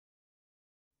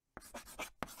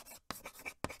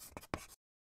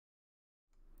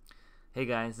Hey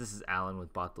guys, this is Alan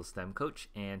with Bottle STEM Coach,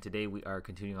 and today we are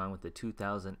continuing on with the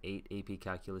 2008 AP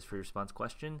Calculus free response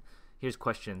question. Here's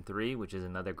question 3, which is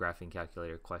another graphing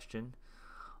calculator question.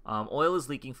 Oil is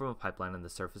leaking from a pipeline on the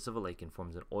surface of a lake and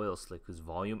forms an oil slick whose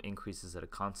volume increases at a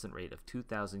constant rate of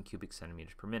 2,000 cubic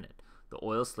centimeters per minute. The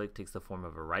oil slick takes the form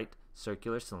of a right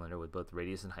circular cylinder with both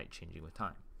radius and height changing with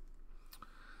time.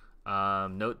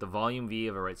 Note the volume V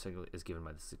of a right circle is given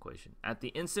by this equation. At the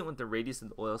instant when the radius of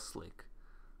the oil slick.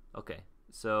 Okay,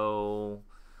 so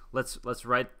let's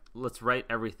write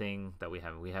everything that we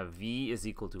have. We have V is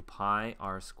equal to pi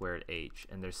r squared h,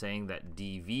 and they're saying that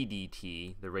dV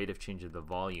dt, the rate of change of the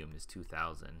volume, is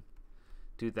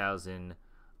 2,000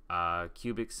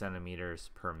 cubic centimeters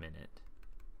per minute.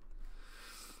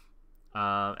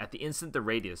 At the instant the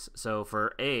radius, so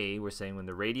for A, we're saying when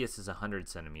the radius is 100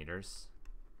 centimeters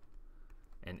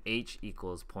and h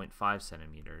equals 0.5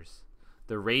 centimeters,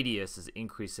 the radius is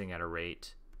increasing at a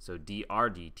rate. So dr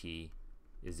dt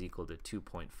is equal to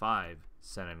 2.5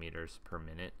 centimeters per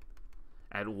minute.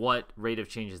 At what rate of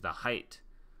change is the height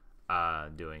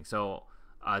doing? So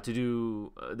they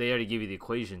already give you the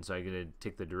equation, so I'm going to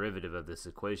take the derivative of this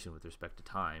equation with respect to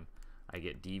time. I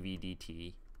get dv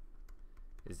dt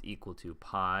is equal to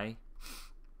pi.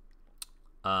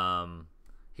 Here I'm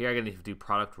going to do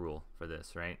product rule for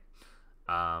this, right?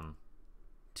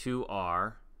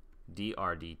 2r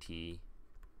dr dt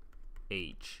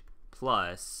h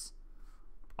plus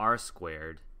r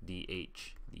squared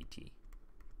dh dt,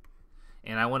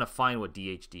 and I want to find what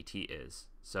dh dt is.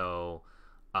 So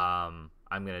I'm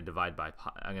going to divide by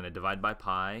pi. I'm going to divide by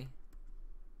pi,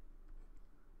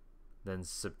 then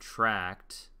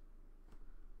subtract.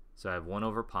 So I have 1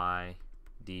 over pi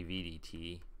dv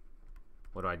dt.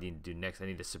 What do I need to do next? I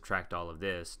need to subtract all of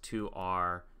this,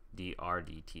 2r dr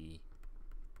dt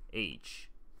h,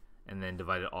 and then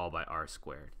divide it all by r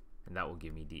squared. And that will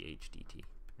give me dh dt,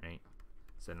 right?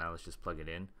 So now let's just plug it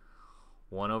in.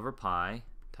 1 over pi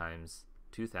times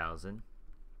 2,000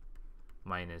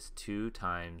 minus 2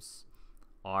 times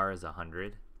r is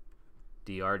 100,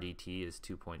 dr dt is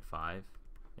 2.5,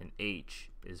 and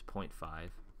h is 0.5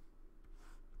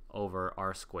 over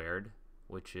r squared,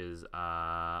 which is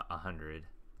 100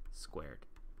 squared.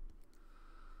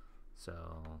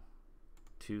 So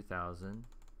 2,000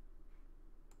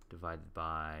 divided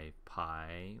by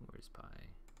pi, where's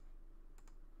pi?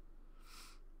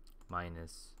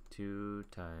 Minus 2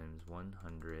 times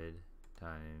 100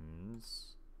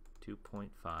 times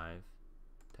 2.5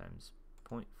 times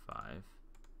 0.5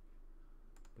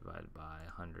 divided by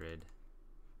 100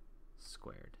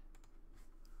 squared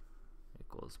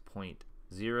equals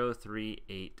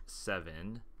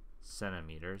 0.0387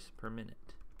 centimeters per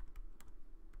minute.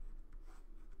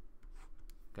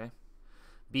 Okay.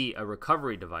 B, a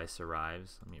recovery device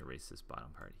arrives. Let me erase this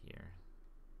bottom part here.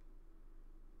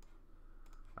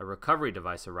 A recovery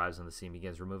device arrives on the scene and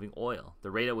begins removing oil.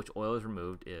 The rate at which oil is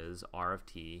removed is R of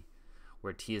t,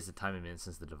 where t is the time in minutes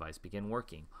since the device began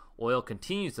working. Oil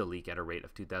continues to leak at a rate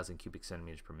of 2,000 cubic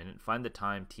centimeters per minute. Find the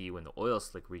time t when the oil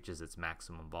slick reaches its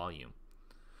maximum volume.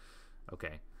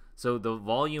 Okay, so the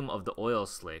volume of the oil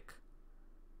slick,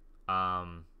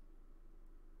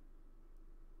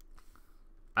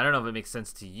 I don't know if it makes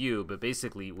sense to you, but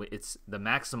basically it's the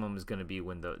maximum is going to be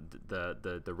when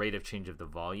the rate of change of the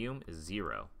volume is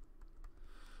 0,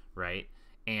 right?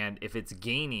 And if it's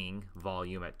gaining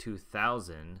volume at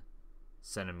 2,000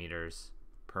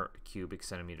 cubic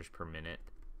centimeters per minute,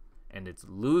 and it's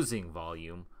losing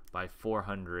volume by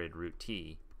 400 root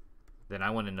t, then I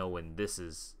want to know when this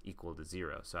is equal to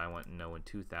 0. So I want to know when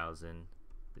 2,000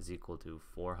 is equal to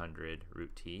 400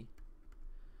 root t.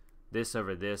 This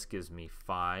over this gives me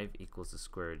 5 equals the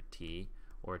square root of t,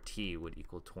 or t would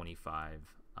equal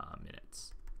 25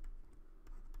 minutes.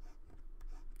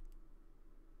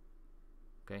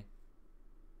 Okay.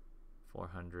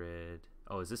 400.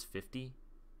 Oh, is this 50?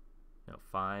 No,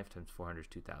 5 times 400 is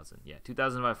 2,000. Yeah,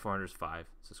 2,000 divided by 400 is 5,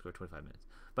 so square 25 minutes.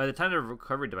 By the time the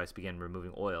recovery device began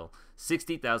removing oil,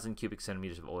 60,000 cubic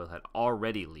centimeters of oil had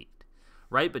already leaked.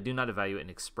 Write but do not evaluate an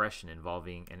expression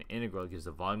involving an integral that gives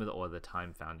the volume of the oil at the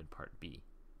time found in part B.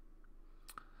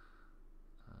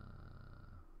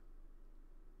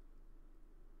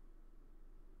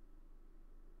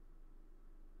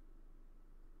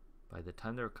 By the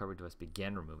time the recovery device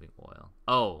began removing oil.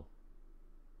 Oh!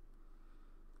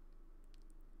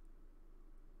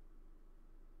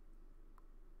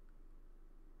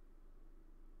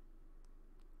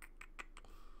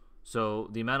 So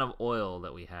the amount of oil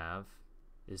that we have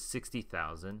is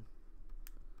 60,000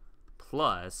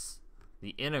 plus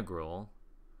the integral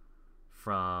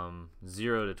from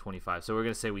 0 to 25. So we're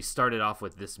going to say we started off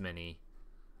with this many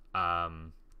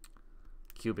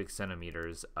cubic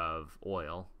centimeters of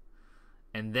oil.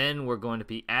 And then we're going to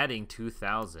be adding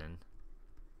 2,000,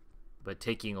 but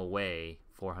taking away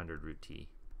 400 root T.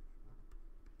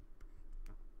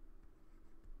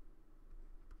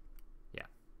 Yeah.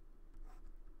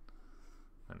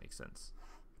 That makes sense.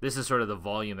 This is sort of the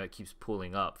volume that keeps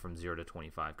pulling up from 0 to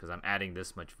 25 because I'm adding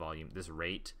this much volume. This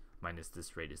rate minus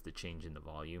this rate is the change in the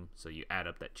volume. So you add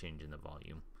up that change in the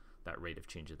volume, that rate of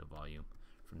change of the volume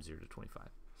from 0 to 25.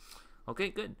 Okay,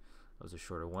 good. That was a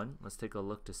shorter one. Let's take a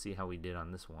look to see how we did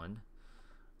on this one.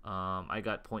 I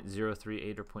got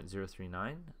 0.038 or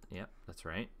 0.039. Yep, that's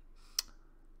right.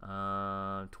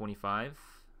 25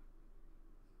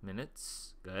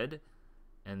 minutes. Good.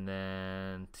 And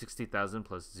then 60,000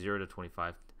 plus 0 to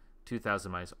 25.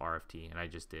 2,000 minus RFT. And I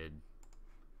just did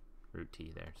root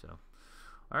T there. So,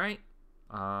 all right.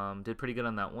 Did pretty good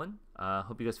on that one.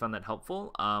 Hope you guys found that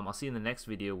helpful. I'll see you in the next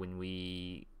video when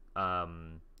we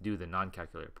do the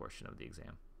non-calculator portion of the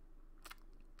exam.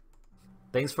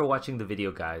 Thanks for watching the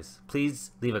video, guys.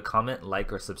 Please leave a comment,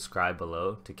 like, or subscribe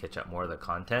below to catch up more of the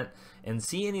content. And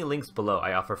see any links below.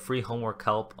 I offer free homework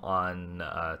help on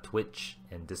Twitch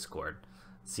and Discord.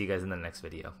 See you guys in the next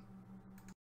video.